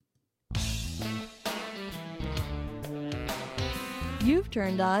You've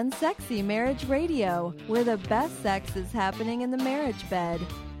turned on Sexy Marriage Radio, where the best sex is happening in the marriage bed.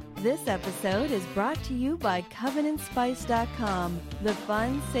 This episode is brought to you by CovenantSpice.com, the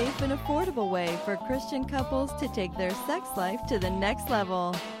fun, safe, and affordable way for Christian couples to take their sex life to the next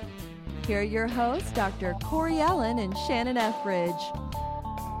level. Here are your hosts, Dr. Corey Allen and Shannon Ethridge.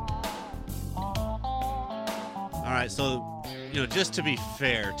 All right, so, just to be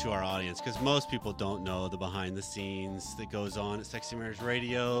fair to our audience, because most people don't know the behind the scenes that goes on at Sexy Marriage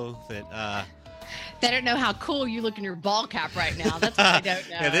Radio, they don't know how cool you look in your ball cap right now. That's what they don't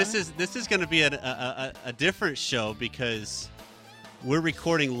know. Yeah, this is going to be a different show because we're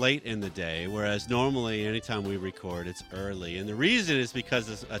recording late in the day, whereas normally anytime we record, it's early. And the reason is because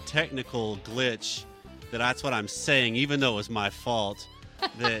it's a technical glitch. That's what I'm saying, even though it was my fault.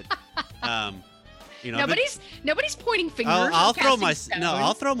 That nobody's pointing fingers. I'll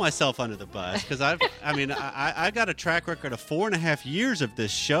throw myself under the bus because I got a track record of 4.5 years of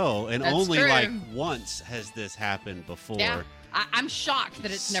this show, and That's only true. like once has this happened before. Yeah, I'm shocked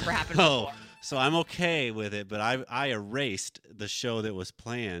that it's never happened before. So I'm okay with it, but I erased the show that was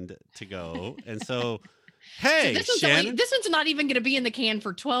planned to go, and so hey, so Shannon, this one's not even going to be in the can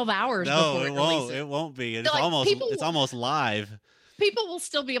for 12 hours. No, before it won't. It won't be. And it's almost live. People will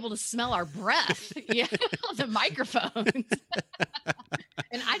still be able to smell our breath, on the microphones.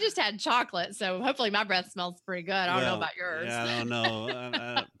 And I just had chocolate, so hopefully my breath smells pretty good. I don't know about yours. Yeah, I don't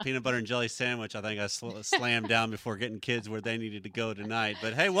know. Peanut butter and jelly sandwich, I think I slammed down before getting kids where they needed to go tonight.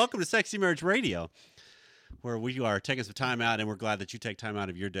 But hey, welcome to Sexy Marriage Radio, where we are taking some time out, and we're glad that you take time out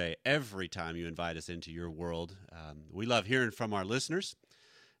of your day every time you invite us into your world. We love hearing from our listeners.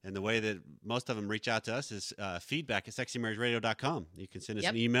 And the way that most of them reach out to us is feedback at sexymarriageradio.com. You can send us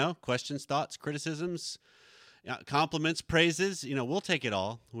an email, questions, thoughts, criticisms, compliments, praises. We'll take it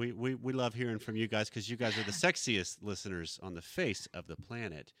all. We love hearing from you guys because you guys are the sexiest listeners on the face of the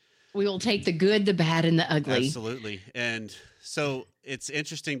planet. We will take the good, the bad, and the ugly. Absolutely. And so it's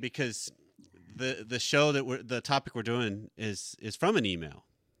interesting because the show the topic we're doing is from an email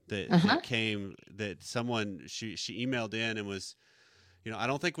that came, that someone, she emailed in and was, I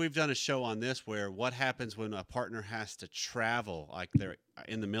don't think we've done a show on this where what happens when a partner has to travel, like they're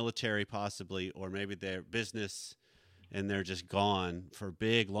in the military possibly, or maybe their business and they're just gone for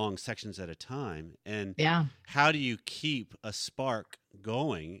big, long sections at a time. And how do you keep a spark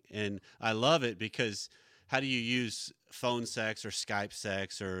going? And I love it because how do you use phone sex or Skype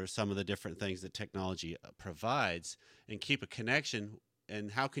sex or some of the different things that technology provides and keep a connection? And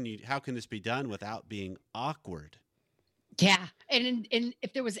how can this be done without being awkward? Yeah. And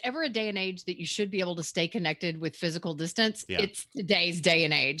if there was ever a day and age that you should be able to stay connected with physical distance, it's today's day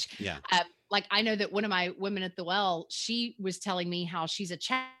and age. Yeah. Like I know that one of my women at the well, she was telling me how she's a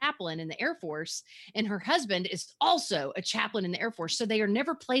chaplain in the Air Force and her husband is also a chaplain in the Air Force. So they are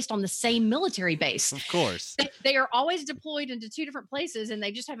never placed on the same military base. Of course. They are always deployed into two different places and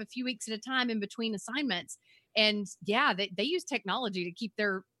they just have a few weeks at a time in between assignments. And they use technology to keep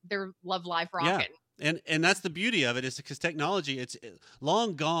their love life rocking. Yeah. And that's the beauty of it is because technology, it's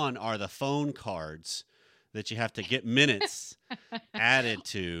long gone are the phone cards that you have to get minutes added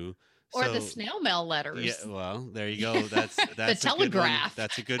to. Or the snail mail letters. Yeah, well, there you go. That's the telegraph.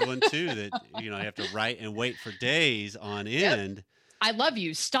 That's a good one too. That you have to write and wait for days on end. Yep. I love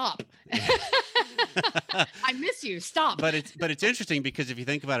you. Stop. I miss you. Stop. But it's interesting because if you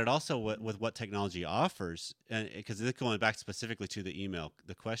think about it, also with what technology offers, and because this going back specifically to the email,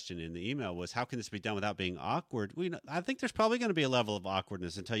 the question in the email was, how can this be done without being awkward? I think there's probably going to be a level of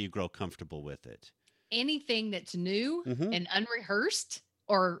awkwardness until you grow comfortable with it. Anything that's new and unrehearsed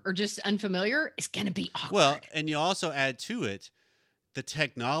or just unfamiliar is going to be awkward. Well, and you also add to it the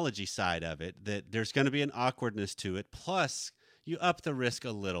technology side of it, that there's going to be an awkwardness to it. Plus, you up the risk a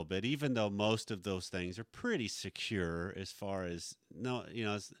little bit, even though most of those things are pretty secure as far as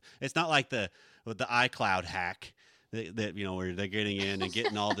it's not like the iCloud hack that where they're getting in and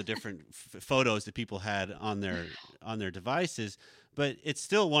getting all the different photos that people had on their devices. But it's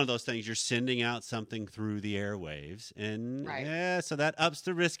still one of those things, you're sending out something through the airwaves. And so that ups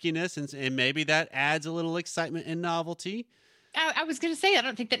the riskiness and maybe that adds a little excitement and novelty. I was going to say, I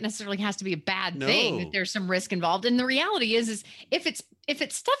don't think that necessarily has to be a bad thing, that there's some risk involved. And the reality is if it's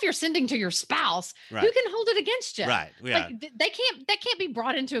stuff you're sending to your spouse, who can hold it against you? Right. Yeah. Like that can't be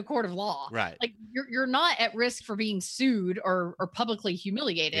brought into a court of law. Right. Like you're not at risk for being sued or publicly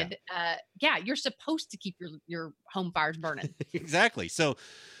humiliated. You're supposed to keep your home fires burning. Exactly. So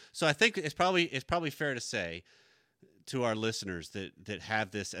I think it's probably fair to say to our listeners that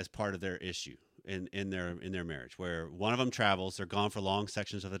have this as part of their issue in their marriage, where one of them travels, they're gone for long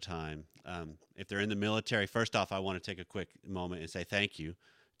sections of the time. If they're in the military, first off, I want to take a quick moment and say thank you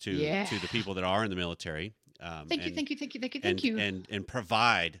to the people that are in the military. Thank you. And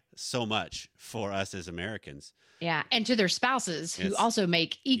provide so much for us as Americans. Yeah, and to their spouses who also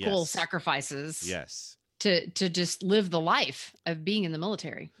make equal sacrifices. Yes. To just live the life of being in the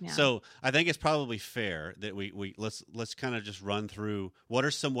military. Yeah. So I think it's probably fair that we let's kind of just run through what are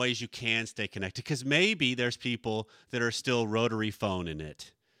some ways you can stay connected, because maybe there's people that are still rotary phoning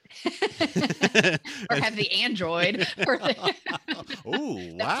it. Or have the Android. Oh,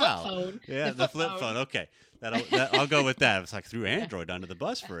 wow. Flip phone. Yeah, the flip phone. Okay. I'll go with that. It's like threw Android under the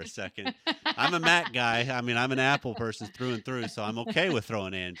bus for a second. I'm a Mac guy. I mean, I'm an Apple person through and through, so I'm okay with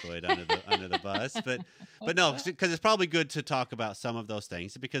throwing Android under the bus. But no, because it's probably good to talk about some of those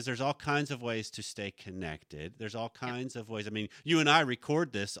things, because there's all kinds of ways to stay connected. There's all kinds of ways. I mean, you and I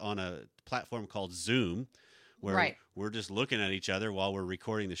record this on a platform called Zoom, where we're just looking at each other while we're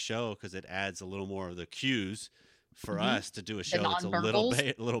recording the show, because it adds a little more of the cues for us to do a show that's a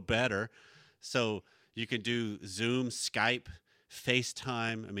little better. So you can do Zoom, Skype,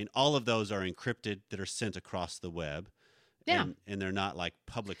 FaceTime. I mean, all of those are encrypted, that are sent across the web. Yeah. And they're not like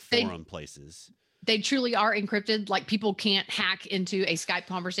public forum places. They truly are encrypted. Like, people can't hack into a Skype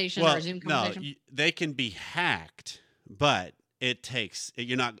conversation or a Zoom conversation. No, they can be hacked, but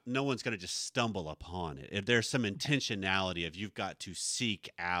no one's going to just stumble upon it. If there's some intentionality of you've got to seek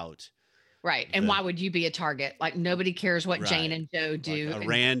out. Right. And why would you be a target? Like, nobody cares what Jane and Joe do. Like a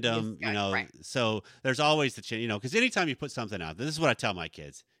random, so there's always the chance, because anytime you put something out, this is what I tell my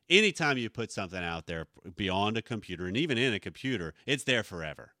kids. Anytime you put something out there beyond a computer, and even in a computer, it's there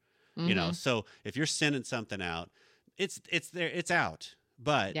forever. So if you're sending something out, it's there, it's out.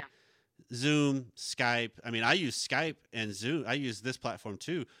 But Zoom, Skype, I mean, I use Skype and Zoom. I use this platform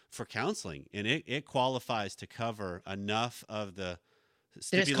too for counseling, and it qualifies to cover enough of the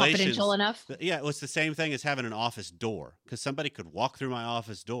stipulations. That it's confidential enough? Yeah, it's the same thing as having an office door, because somebody could walk through my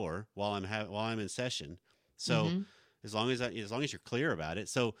office door while I'm in session. So as long as you're clear about it.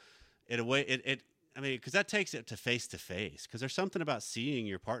 So because that takes it to face, because there's something about seeing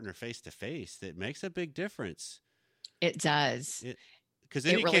your partner face to face that makes a big difference. It does. Because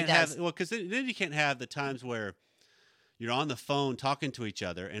then then you can't have the times where you're on the phone talking to each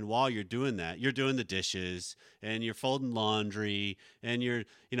other, and while you're doing that, you're doing the dishes and you're folding laundry, and you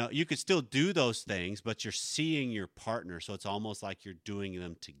could still do those things, but you're seeing your partner, so it's almost like you're doing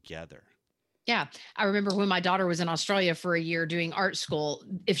them together. Yeah. I remember when my daughter was in Australia for a year doing art school,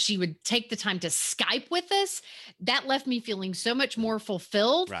 if she would take the time to Skype with us, that left me feeling so much more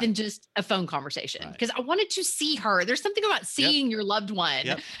fulfilled than just a phone conversation, because I wanted to see her. There's something about seeing your loved one,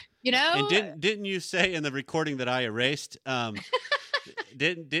 And didn't you say in the recording that I erased,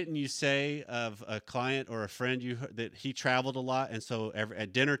 didn't you say of a client or a friend that he traveled a lot, and so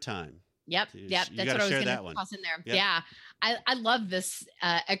at dinner time? Yep. That's what I was going to toss in there. Yep. Yeah. I love this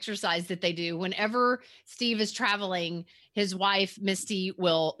exercise that they do. Whenever Steve is traveling, his wife, Misty,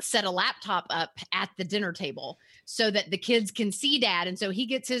 will set a laptop up at the dinner table so that the kids can see dad. And so he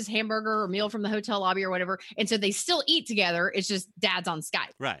gets his hamburger or meal from the hotel lobby or whatever. And so they still eat together. It's just dad's on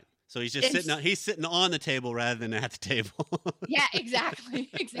Skype. Right. So he's just sitting on the table rather than at the table. Yeah, exactly.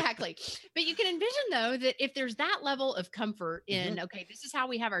 But you can envision, though, that if there's that level of comfort in, okay, this is how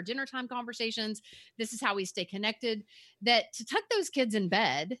we have our dinner time conversations, this is how we stay connected, that to tuck those kids in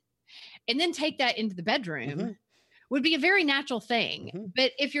bed and then take that into the bedroom would be a very natural thing.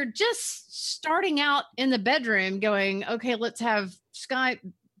 But if you're just starting out in the bedroom going, okay, let's have Skype,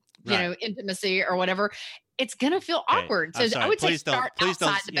 intimacy or whatever, it's going to feel awkward. So I would say start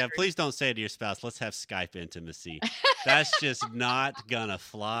outside the bedroom. Please don't say to your spouse, let's have Skype intimacy. That's just not going to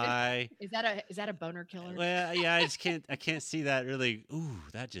fly. Is that a boner killer? Well, yeah, I can't see that really. Ooh,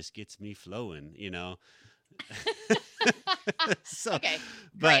 that just gets me flowing, So, okay,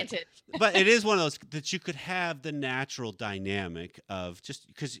 granted. But it is one of those that you could have the natural dynamic of, just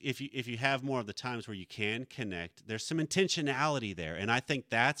because if you have more of the times where you can connect, there's some intentionality there, and I think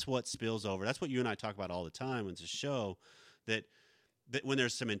that's what spills over. That's what you and I talk about all the time when it's a show, that when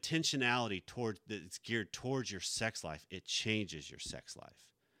there's some intentionality that's geared towards your sex life, it changes your sex life.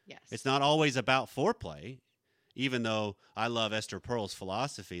 Yes, it's not always about foreplay. Even though I love Esther Perel's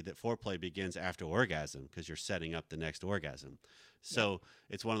philosophy that foreplay begins after orgasm, because you're setting up the next orgasm. So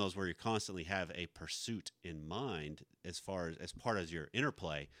it's one of those where you constantly have a pursuit in mind as part of your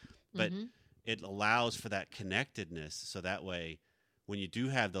interplay, but it allows for that connectedness. So that way, when you do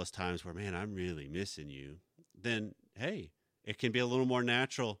have those times where, man, I'm really missing you, then, hey, it can be a little more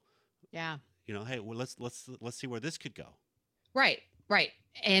natural. Yeah. Hey, well, let's see where this could go. Right.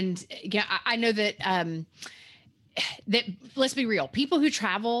 And yeah, I know that, that let's be real, people who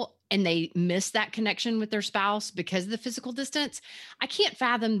travel and they miss that connection with their spouse because of the physical distance, I can't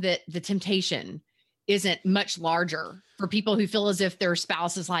fathom that the temptation isn't much larger for people who feel as if their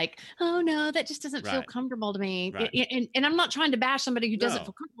spouse is like, oh no, that just doesn't feel Right. comfortable to me. Right. And I'm not trying to bash somebody who doesn't No.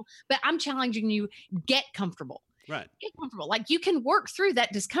 feel comfortable, but I'm challenging you, get comfortable. Right. Get comfortable. Like you can work through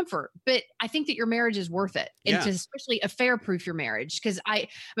that discomfort, but I think that your marriage is worth it. And Yeah. to especially affair proof your marriage. Cause I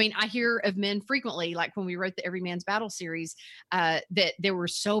mean, I hear of men frequently, like when we wrote the Every Man's Battle series, that there were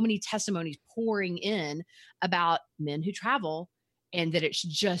so many testimonies pouring in about men who travel and that it's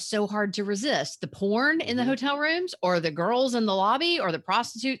just so hard to resist the porn in the hotel rooms or the girls in the lobby or the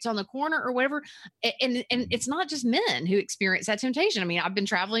prostitutes on the corner or whatever. And it's not just men who experience that temptation. I mean, I've been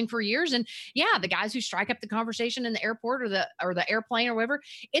traveling for years, and yeah, the guys who strike up the conversation in the airport or the airplane or whatever,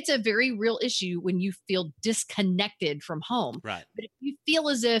 it's a very real issue when you feel disconnected from home. Right. But if you feel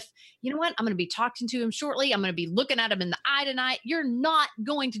as if, you know what, I'm going to be talking to him shortly, I'm going to be looking at him in the eye tonight, you're not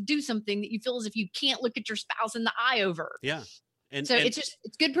going to do something that you feel as if you can't look at your spouse in the eye over. Yeah. And so it's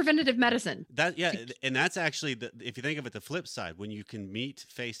good preventative medicine. That, yeah. And that's actually, if you think of it, the flip side, when you can meet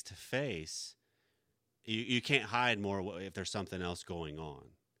face to face, you can't hide more if there's something else going on,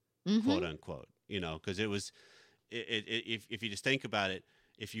 quote unquote, you know, because if you just think about it,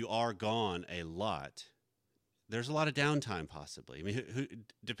 if you are gone a lot, there's a lot of downtime possibly. I mean,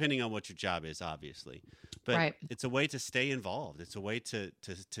 depending on what your job is, obviously, but it's a way to stay involved. It's a way to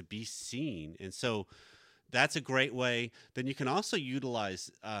be seen. And so that's a great way. Then you can also utilize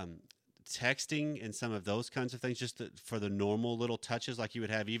texting and some of those kinds of things just for the normal little touches like you would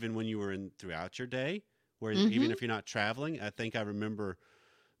have even when you were throughout your day, where even if you're not traveling. I think I remember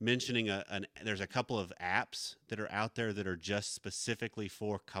mentioning there's a couple of apps that are out there that are just specifically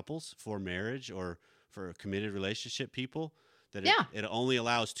for couples, for marriage, or for a committed relationship people, that it only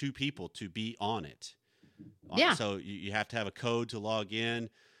allows two people to be on it. Yeah. So you have to have a code to log in.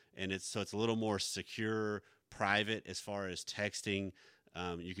 And it's a little more secure, private as far as texting.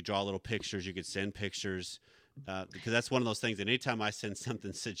 You could draw little pictures. You could send pictures because that's one of those things. And anytime I send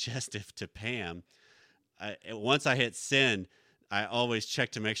something suggestive to Pam, once I hit send, I always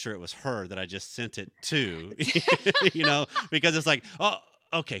check to make sure it was her that I just sent it to, you know, because it's like, oh,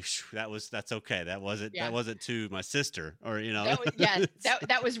 okay, that's okay. That wasn't to my sister, or you know.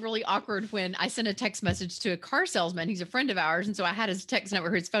 That was really awkward when I sent a text message to a car salesman. He's a friend of ours, and so I had his text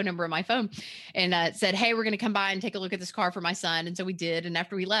number, his phone number on my phone, and said, "Hey, we're going to come by and take a look at this car for my son." And so we did. And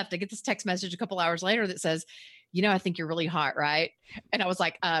after we left, I get this text message a couple hours later that says, "You know, I think you're really hot, right?" And I was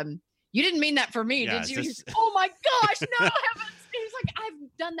like, "You didn't mean that for me, did you?" He's, "Oh my gosh, no!" He's like,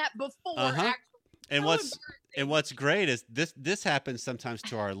 "I've done that before." Actually. And what's great is this happens sometimes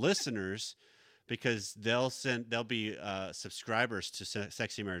to our listeners, because they'll be subscribers to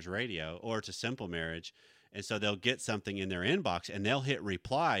Sexy Marriage Radio or to Simple Marriage, and so they'll get something in their inbox and they'll hit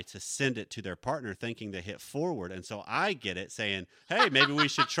reply to send it to their partner, thinking they hit forward, and so I get it saying, "Hey, maybe we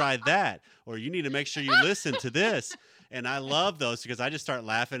should try that," or "You need to make sure you listen to this." And I love those because I just start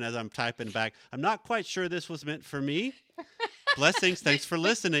laughing as I'm typing back. I'm not quite sure this was meant for me. Blessings. Thanks for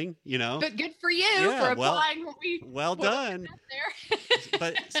listening. You know, but good for you for applying what we. Well done.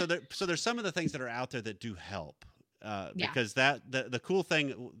 But so there's some of the things that are out there that do help. Because the cool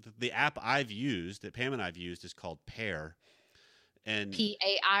thing, the app I've used, that Pam and I've used, is called Pair, and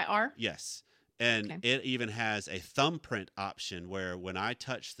PAIR. Yes. And it even has a thumbprint option where when I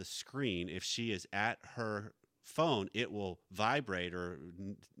touch the screen, if she is at her phone, it will vibrate or,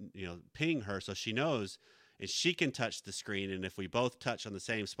 you know, ping her so she knows, and she can touch the screen. And if we both touch on the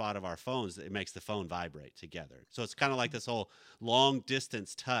same spot of our phones, it makes the phone vibrate together. So it's kind of like this whole long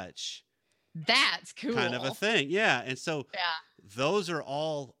distance touch. That's cool. Kind of a thing. Yeah. And so those are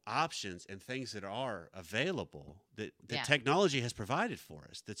all options and things that are available that technology has provided for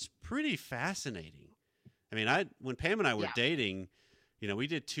us. That's pretty fascinating. I mean, when Pam and I were dating, you know, we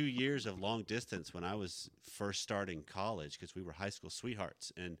did 2 years of long distance when I was first starting college, because we were high school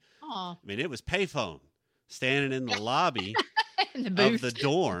sweethearts. And I mean, it was payphone, standing in the lobby of the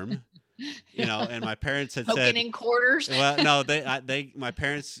dorm, you know, and my parents had said, in quarters. Well, no, my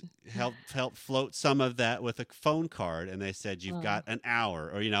parents helped float some of that with a phone card, and they said, "You've got an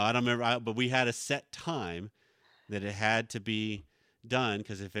hour," or, you know, I don't remember, but we had a set time that it had to be done,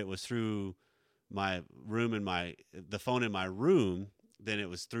 because if it was through my room and the phone in my room, then it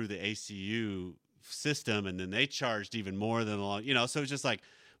was through the ACU system, and then they charged even more than you know. So it was just like,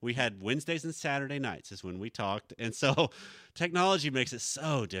 we had Wednesdays and Saturday nights is when we talked, and so technology makes it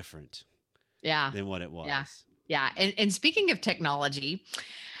so different, than what it was. Yeah. And speaking of technology,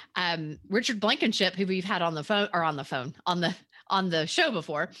 Richard Blankenship, who we've had on the on the show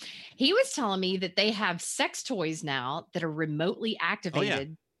before. He was telling me that they have sex toys now that are remotely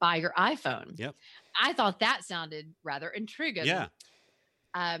activated by your iPhone. Yep. I thought that sounded rather intriguing. Yeah.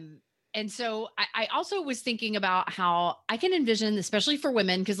 And so I also was thinking about how I can envision, especially for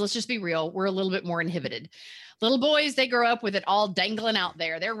women, because let's just be real, we're a little bit more inhibited. Little boys, they grow up with it all dangling out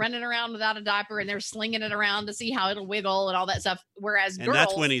there. They're running around without a diaper and they're slinging it around to see how it'll wiggle and all that stuff. Whereas girls,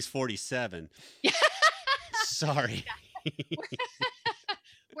 that's when he's 47. Sorry.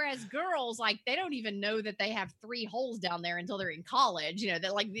 Whereas girls, like, they don't even know that they have 3 holes down there until they're in college. You know,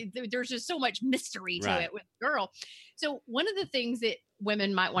 that like there's just so much mystery to it with girl. So one of the things that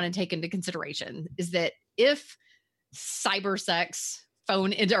women might want to take into consideration is that if cyber sex,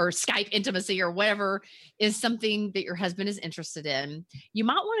 phone or Skype intimacy or whatever is something that your husband is interested in, you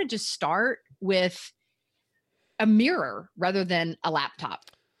might want to just start with a mirror rather than a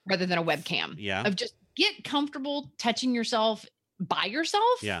laptop, rather than a webcam. Yeah. Of just get comfortable touching yourself by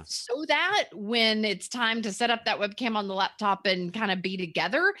yourself, so that when it's time to set up that webcam on the laptop and kind of be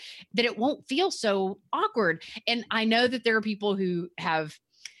together, that it won't feel so awkward. And I know that there are people who have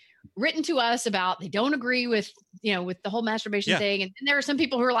written to us about they don't agree with, you know, with the whole masturbation thing. And there are some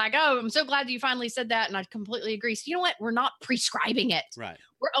people who are like, oh, I'm so glad that you finally said that. And I completely agree. So you know what? We're not prescribing it. Right.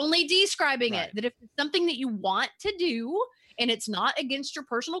 We're only describing it. That if it's something that you want to do, and it's not against your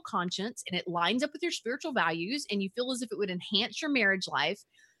personal conscience and it lines up with your spiritual values and you feel as if it would enhance your marriage life,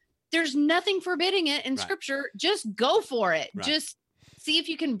 there's nothing forbidding it in scripture. Just go for it. Just see if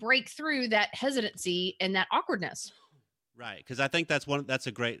you can break through that hesitancy and that awkwardness. Right. Because I think that's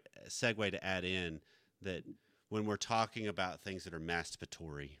a great segue to add in, that when we're talking about things that are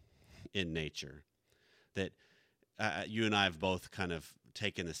masturbatory in nature, that you and I have both kind of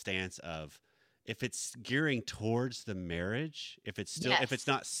taken the stance of, if it's gearing towards the marriage, if it's still, if it's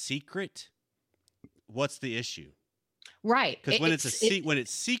not secret, what's the issue? Right. Because when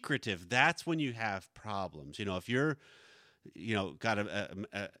it's secretive, that's when you have problems. You know, if you're, you know, got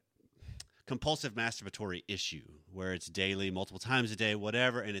a compulsive masturbatory issue where it's daily, multiple times a day,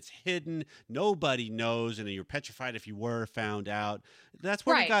 whatever, and it's hidden, nobody knows, and you're petrified if you were found out, that's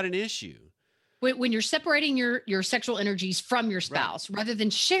where you got an issue. When you're separating your sexual energies from your spouse, rather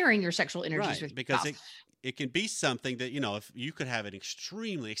than sharing your sexual energies with your because spouse. It can be something that, you know, if you could have an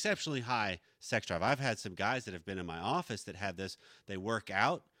exceptionally high sex drive. I've had some guys that have been in my office that have this, they work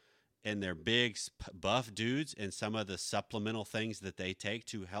out and they're big buff dudes, and some of the supplemental things that they take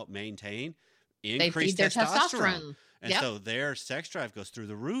to help maintain increase their testosterone. And so their sex drive goes through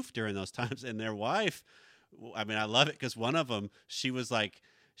the roof during those times. And their wife, I mean, I love it because one of them, she was like,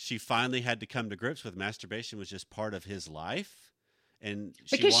 she finally had to come to grips with masturbation was just part of his life. And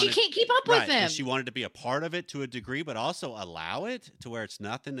because she can't keep up with him. And she wanted to be a part of it to a degree, but also allow it to where it's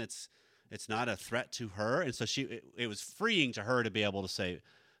nothing it's not a threat to her. And so it was freeing to her to be able to say,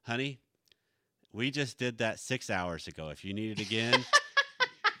 honey, we just did that 6 hours ago. If you need it again,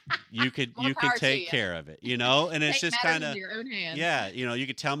 you could take care of it, you know? And it's just kind of, you know, you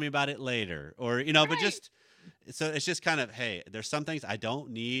could tell me about it later, or, you know, but just, so it's just kind of, hey, there's some things I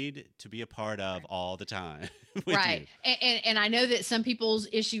don't need to be a part of all the time. Right. And I know that some people's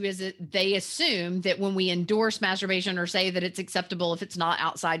issue is that they assume that when we endorse masturbation or say that it's acceptable if it's not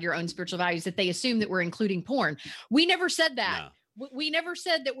outside your own spiritual values, that they assume that we're including porn. We never said that. No. We never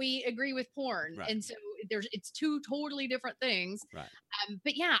said that we agree with porn. Right. And so it's 2 totally different things. Right.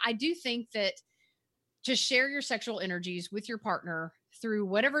 But yeah, I do think that just share your sexual energies with your partner through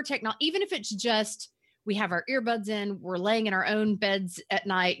whatever technology, even if it's just, we have our earbuds in, we're laying in our own beds at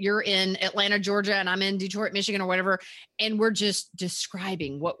night. You're in Atlanta, Georgia, and I'm in Detroit, Michigan, or whatever. And we're just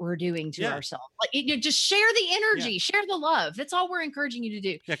describing what we're doing to ourselves. Like, you just share the energy, share the love. That's all we're encouraging you to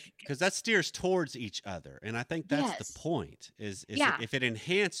do. Yeah, because that steers towards each other. And I think that's the point is if it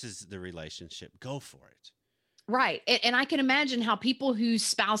enhances the relationship, go for it. Right. And I can imagine how people whose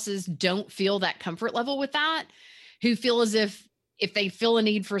spouses don't feel that comfort level with that, who feel as if they feel a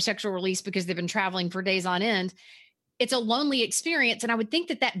need for sexual release because they've been traveling for days on end, it's a lonely experience. And I would think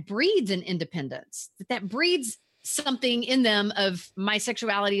that breeds an independence, that breeds something in them of, my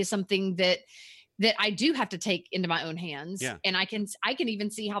sexuality is something that I do have to take into my own hands. Yeah. And I can even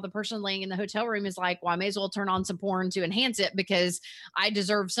see how the person laying in the hotel room is like, well, I may as well turn on some porn to enhance it because I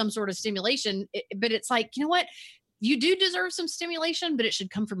deserve some sort of stimulation. But it's like, you know what? You do deserve some stimulation, but it should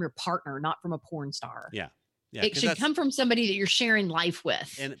come from your partner, not from a porn star. Yeah. Yeah, it should come from somebody that you're sharing life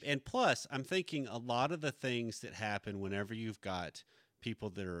with. And plus, I'm thinking a lot of the things that happen whenever you've got people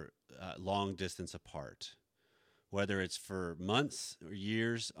that are long distance apart, whether it's for months or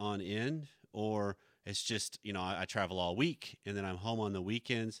years on end, or It's just, I travel all week and then I'm home on the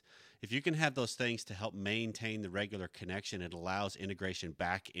weekends. If you can have those things to help maintain the regular connection, it allows integration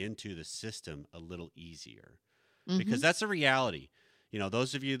back into the system a little easier, because that's a reality.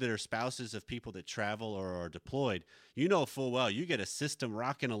 Those of you that are spouses of people that travel or are deployed, full well, you get a system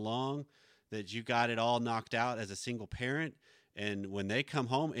rocking along that you got it all knocked out as a single parent. And when they come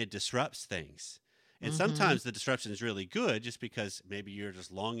home, it disrupts things. And sometimes the disruption is really good, just because maybe you're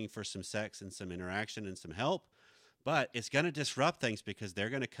just longing for some sex and some interaction and some help. But it's going to disrupt things because they're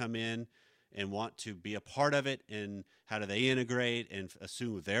going to come in and want to be a part of it. And how do they integrate and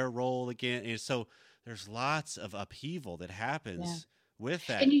assume their role again? And so there's lots of upheaval that happens with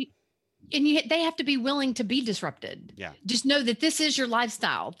that. They have to be willing to be disrupted. Yeah. Just know that this is your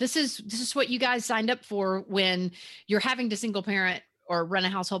lifestyle. This is what you guys signed up for when you're having to single parent or run a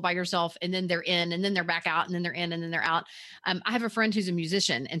household by yourself, and then they're in, and then they're back out, and then they're in, and then they're out. I have a friend who's a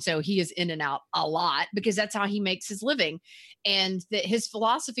musician, and so he is in and out a lot because that's how he makes his living. And that his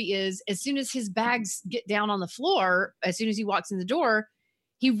philosophy is, as soon as his bags get down on the floor, as soon as he walks in the door,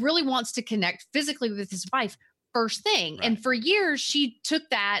 he really wants to connect physically with his wife first thing. Right. And for years, she took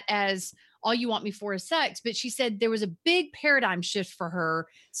that as, all you want me for is sex. But she said there was a big paradigm shift for her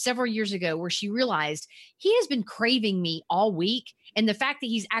several years ago where she realized he has been craving me all week. And the fact that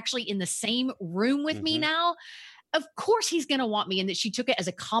he's actually in the same room with me now, of course he's going to want me. And that she took it as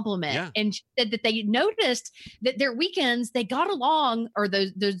a compliment. Yeah. And she said that they noticed that their weekends, they got along, or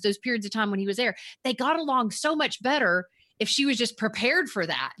those periods of time when he was there, they got along so much better if she was just prepared for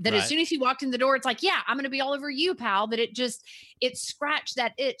that. That Right. As soon as he walked in the door, it's like, yeah, I'm going to be all over you, pal. That it scratched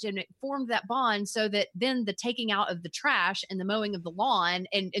that itch and it formed that bond, so that then the taking out of the trash and the mowing of the lawn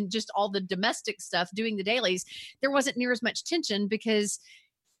and just all the domestic stuff, doing the dailies, there wasn't near as much tension because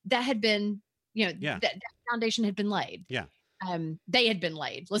that had been, that foundation had been laid. Yeah. They had been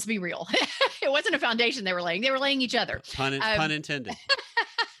laid. Let's be real. It wasn't a foundation they were laying. They were laying each other. Pun intended.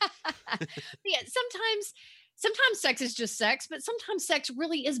 Yeah. Sometimes sex is just sex, but sometimes sex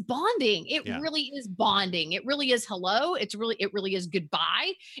really is bonding. It really is bonding. It really is hello. It really is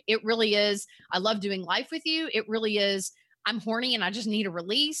goodbye. It really is, I love doing life with you. It really is, I'm horny and I just need a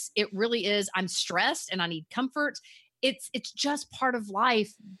release. It really is, I'm stressed and I need comfort. It's just part of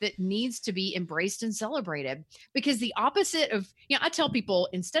life that needs to be embraced and celebrated, because the opposite of, I tell people,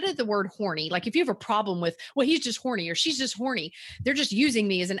 instead of the word horny, like if you have a problem with, well, he's just horny or she's just horny, they're just using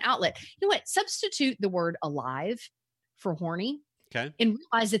me as an outlet. You know what? Substitute the word alive for horny. Okay. And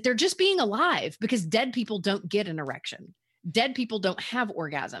realize that they're just being alive, because dead people don't get an erection. Dead people don't have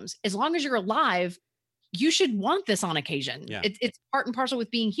orgasms. As long as you're alive, you should want this on occasion. Yeah. It's part and parcel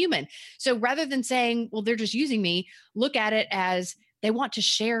with being human. So rather than saying, well, they're just using me, look at it as they want to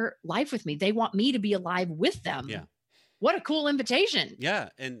share life with me. They want me to be alive with them. Yeah. What a cool invitation. Yeah.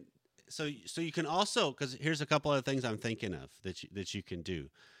 And so you can also, because here's a couple other things I'm thinking of that you can do.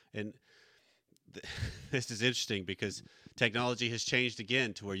 And this is interesting because technology has changed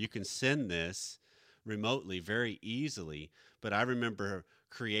again to where you can send this remotely very easily. But I remember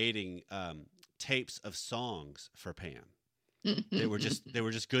creating tapes of songs for Pam. They were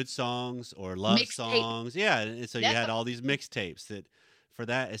just good songs or love songs. Yeah. And so you had all these mixtapes that for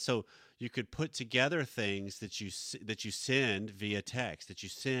that. So you could put together things that you send via text, that you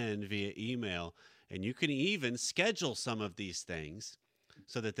send via email, and you can even schedule some of these things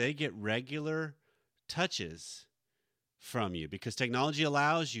so that they get regular touches from you, because technology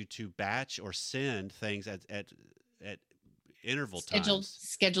allows you to batch or send things at interval times.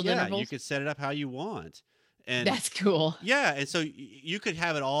 Scheduled intervals. You could set it up how you want. And that's cool. Yeah. And so you could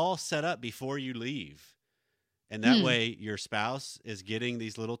have it all set up before you leave. And that way your spouse is getting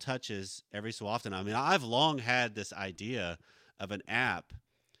these little touches every so often. I mean, I've long had this idea of an app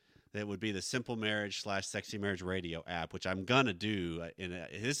that would be the Simple Marriage / Sexy Marriage Radio app, which I'm going to do.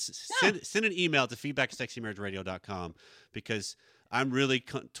 Send an email to feedback@sexymarriageradio.com, because I'm really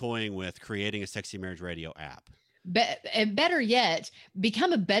toying with creating a Sexy Marriage Radio app. And better yet,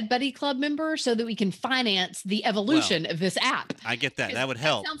 become a Bed Buddy Club member so that we can finance the evolution of this app. I get that. That would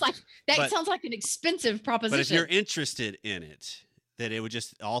help. Sounds like an expensive proposition. But if you're interested in it, that it would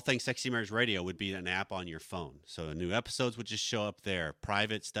just, all things Sexy Marriage Radio would be an app on your phone. So new episodes would just show up there.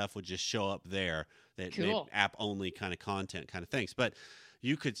 Private stuff would just show up there. That cool. App only kind of content kind of things. But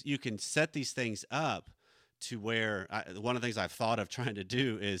you can set these things up to where one of the things I've thought of trying to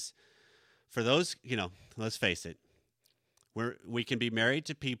do is, for those, let's face it, we can be married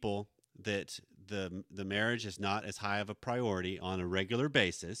to people that the marriage is not as high of a priority on a regular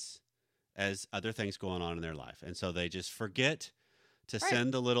basis as other things going on in their life. And so they just forget to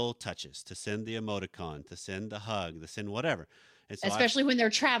send the little touches, to send the emoticon, to send the hug, to send whatever. And so especially when they're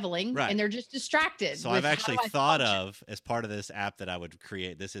traveling Right. and they're just distracted. So with I've how actually do I thought function? of, as part of this app that I would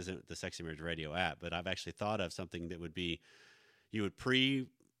create, this isn't the Sexy Marriage Radio app, but I've actually thought of something that would be, you would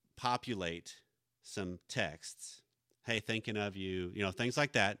pre-populate some texts. Hey, thinking of you, things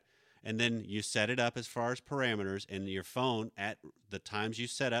like that. And then you set it up as far as parameters, and your phone at the times you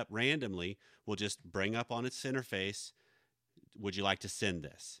set up randomly will just bring up on its interface, would you like to send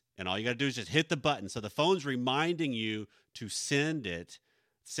this? And all you got to do is just hit the button. So the phone's reminding you to send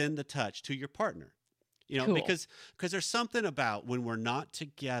the touch to your partner. Cool. Because there's something about when we're not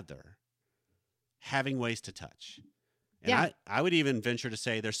together having ways to touch. And Yeah. I would even venture to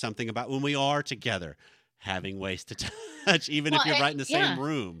say there's something about when we are together having ways to touch, even if you're right in the same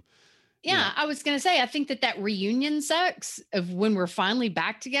room. Yeah, I was going to say, I think that reunion sex of when we're finally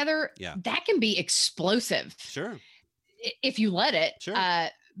back together, that can be explosive. Sure. If you let it. Sure.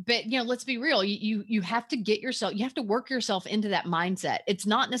 But let's be real. You have to you have to work yourself into that mindset. It's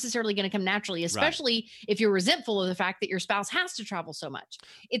not necessarily going to come naturally, especially if you're resentful of the fact that your spouse has to travel so much.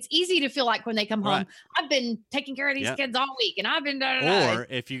 It's easy to feel like when they come home, I've been taking care of these kids all week and I've been Or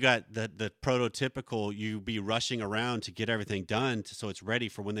if you got the prototypical, you be rushing around to get everything done so it's ready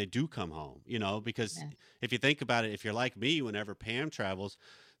for when they do come home, because if you think about it, if you're like me, whenever Pam travels,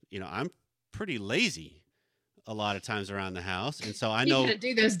 I'm pretty lazy a lot of times around the house. And so I know, you gotta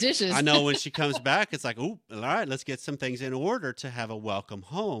do those dishes. I know when she comes back, it's like, oh, all right, let's get some things in order to have a welcome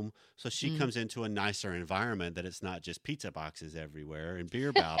home. So she comes into a nicer environment, that it's not just pizza boxes everywhere and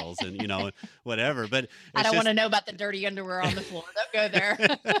beer bottles and, whatever. But I don't want to know about the dirty underwear on the floor. Don't go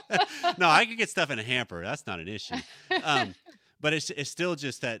there. No, I could get stuff in a hamper. That's not an issue. But it's still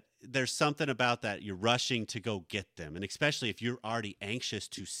just that there's something about that. You're rushing to go get them. And especially if you're already anxious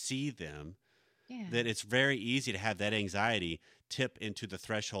to see them, that it's very easy to have that anxiety tip into the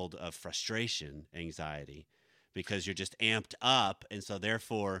threshold of frustration anxiety, because you're just amped up. And so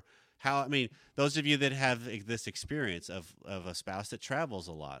therefore, those of you that have this experience of a spouse that travels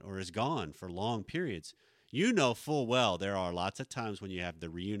a lot or is gone for long periods, full well there are lots of times when you have the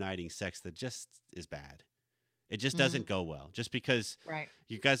reuniting sex that just is bad. It just doesn't go well, just because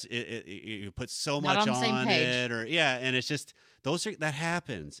you guys you put so much on it, and it's just that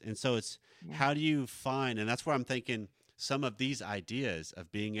happens. And so it's how do you find, and that's where I'm thinking some of these ideas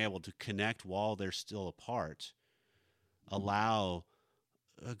of being able to connect while they're still apart allow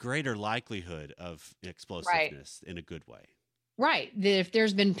a greater likelihood of explosiveness in a good way. Right. That if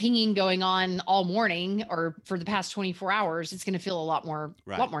there's been pinging going on all morning or for the past 24 hours, it's going to feel a lot more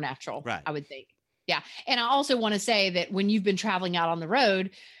natural, I would think. Yeah. And I also want to say that when you've been traveling out on the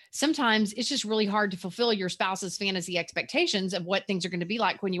road, sometimes it's just really hard to fulfill your spouse's fantasy expectations of what things are going to be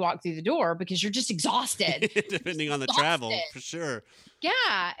like when you walk through the door, because you're just exhausted. Depending on the travel, for sure.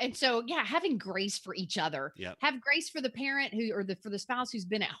 Yeah. And so, having grace for each other. Yep. Have grace for the parent for the spouse who's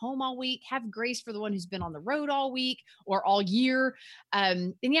been at home all week. Have grace for the one who's been on the road all week or all year.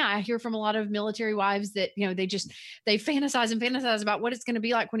 And I hear from a lot of military wives that, they fantasize about what it's going to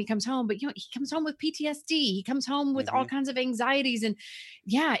be like when he comes home. But, he comes home with PTSD. He comes home with all kinds of anxieties. And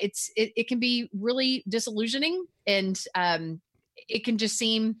it can be really disillusioning. And it can just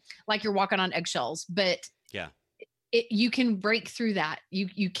seem like you're walking on eggshells. But you can break through that.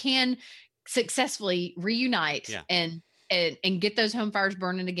 You can successfully reunite and get those home fires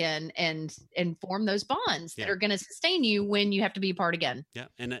burning again and form those bonds that are going to sustain you when you have to be apart again. Yeah.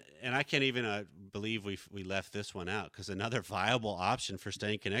 And I can't even believe we left this one out, because another viable option for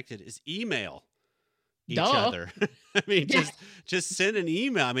staying connected is email each other. I mean, just send an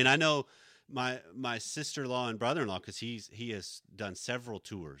email. I mean, I know my sister-in-law and brother-in-law, because he has done several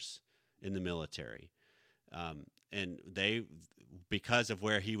tours in the military. And they, because of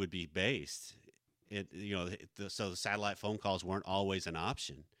where he would be based, so the satellite phone calls weren't always an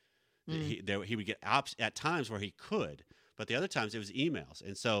option. He would get at times where he could, but the other times it was emails.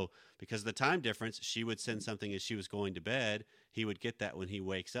 And so because of the time difference, she would send something as she was going to bed. He would get that when he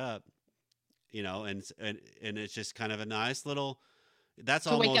wakes up, and it's just kind of a nice little. That's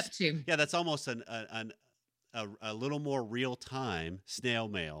to almost wake up to. Yeah, that's almost a little more real time snail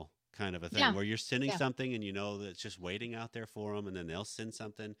mail kind of a thing, where you're sending something and that it's just waiting out there for them, and then they'll send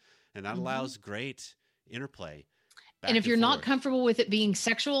something, and that allows great interplay. And if you're not comfortable with it being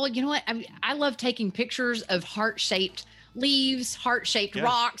sexual, you know what? I love taking pictures of heart-shaped leaves, heart-shaped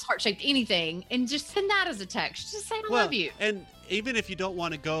rocks, heart-shaped anything, and just send that as a text. Just say I love you. And even if you don't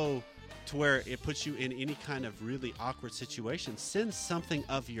want to go to where it puts you in any kind of really awkward situation, send something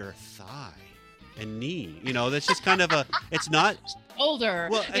of your thigh and knee. That's just kind of it's not. Older.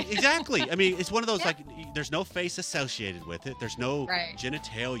 Well, exactly. I mean, it's one of those, like, there's no face associated with it. There's no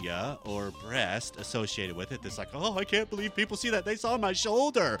genitalia or breast associated with it. It's like, oh, I can't believe people see that. They saw my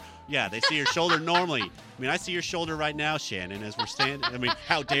shoulder. Yeah, they see your shoulder normally. I mean, I see your shoulder right now, Shannon, as we're standing. I mean,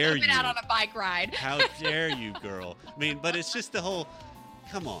 how dare you? Been out on a bike ride. How dare you, girl? I mean, but it's just the whole,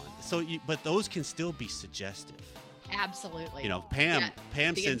 come on. But those can still be suggestive. Absolutely. Pam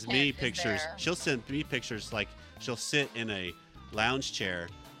sends me pictures. She'll send me pictures like she'll sit in a lounge chair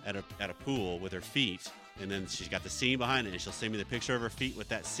at a pool with her feet, and then she's got the scene behind it, and she'll send me the picture of her feet with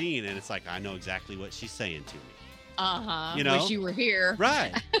that scene, and it's like, I know exactly what she's saying to me. Wish you were here.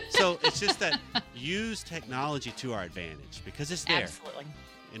 Right. So it's just that use technology to our advantage, because it's there. Absolutely.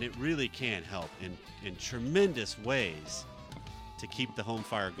 And it really can help in tremendous ways to keep the home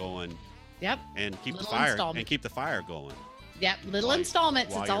fire going. Yep. And keep the fire going. Yep. Little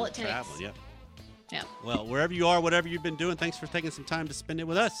installments. That's all it takes. Traveling. Yep. Yeah. Well, wherever you are, whatever you've been doing, thanks for taking some time to spend it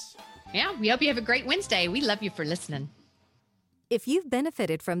with us. Yeah, we hope you have a great Wednesday. We love you for listening. If you've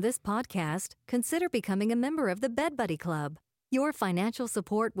benefited from this podcast, consider becoming a member of the Bed Buddy Club. Your financial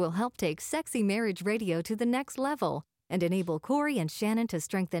support will help take Sexy Marriage Radio to the next level and enable Corey and Shannon to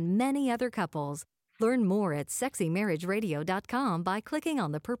strengthen many other couples. Learn more at sexymarriageradio.com by clicking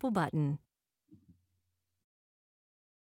on the purple button.